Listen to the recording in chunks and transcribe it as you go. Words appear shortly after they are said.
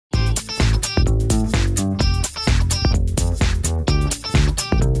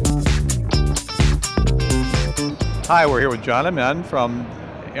Hi, we're here with John and Men from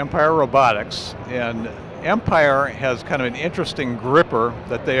Empire Robotics, and Empire has kind of an interesting gripper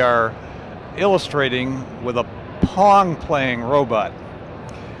that they are illustrating with a pong-playing robot.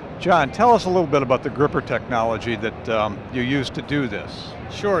 John, tell us a little bit about the gripper technology that you use to do this.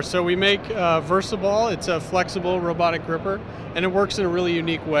 Sure, so we make Versaball. It's a flexible robotic gripper, and it works in a really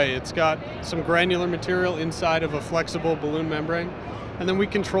unique way. It's got some granular material inside of a flexible balloon membrane, and then we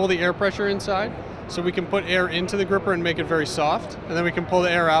control the air pressure inside. So we can put air into the gripper and make it very soft, and then we can pull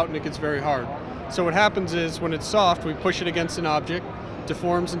the air out and it gets very hard. So what happens is when it's soft, we push it against an object,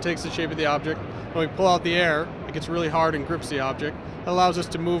 deforms and takes the shape of the object. When we pull out the air, it gets really hard and grips the object. It allows us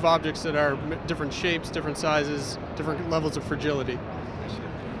to move objects that are different shapes, different sizes, different levels of fragility.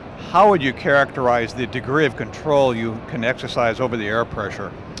 How would you characterize the degree of control you can exercise over the air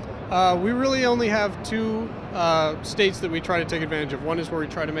pressure? We really only have two states that we try to take advantage of. One is where we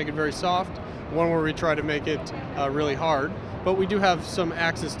try to make it very soft, one where we try to make it really hard. But we do have some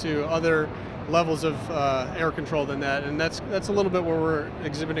access to other levels of air control than that, and that's a little bit where we're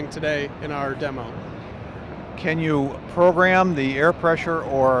exhibiting today in our demo. Can you program the air pressure,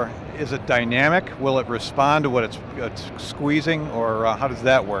 or is it dynamic? Will it respond to what it's squeezing, or how does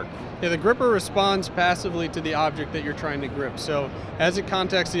that work? Yeah, the gripper responds passively to the object that you're trying to grip. So as it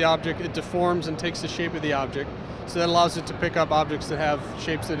contacts the object, it deforms and takes the shape of the object. So that allows it to pick up objects that have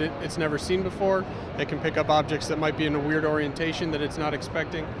shapes that it's never seen before. It can pick up objects that might be in a weird orientation that it's not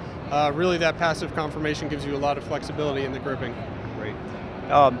expecting. Really, that passive conformation gives you a lot of flexibility in the gripping. Great.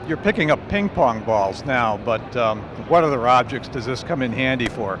 You're picking up ping pong balls now, but what other objects does this come in handy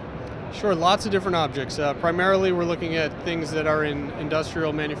for? Sure, lots of different objects. Primarily we're looking at things that are in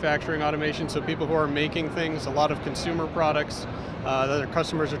industrial manufacturing automation, so people who are making things, a lot of consumer products that their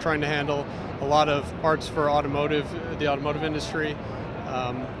customers are trying to handle, a lot of parts for automotive, the automotive industry.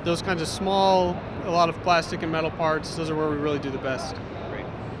 Those kinds of small, a lot of plastic and metal parts, those are where we really do the best. Great.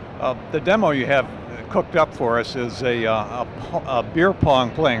 The demo you have cooked up for us is a beer pong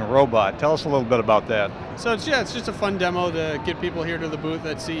playing robot. Tell us a little bit about that. So it's just a fun demo to get people here to the booth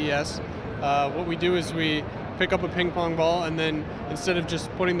at CES. What we do is we pick up a ping pong ball, and then instead of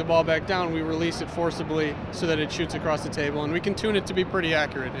just putting the ball back down, we release it forcibly so that it shoots across the table, and we can tune it to be pretty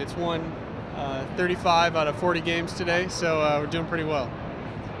accurate. It's won 35 out of 40 games today, so we're doing pretty well.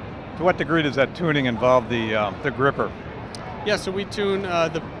 To what degree does that tuning involve the gripper? Yeah, so we tune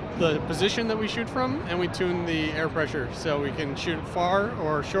the position that we shoot from, and we tune the air pressure, so we can shoot far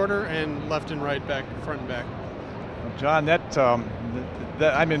or shorter and left and right, back, front and back. John,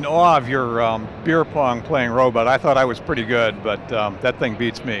 I'm in awe of your beer pong playing robot. I thought I was pretty good, but that thing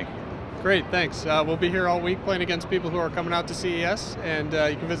beats me. Great, thanks. We'll be here all week playing against people who are coming out to CES, and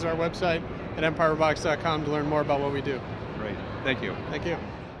you can visit our website at empirerobotics.com to learn more about what we do. Great, thank you. Thank you.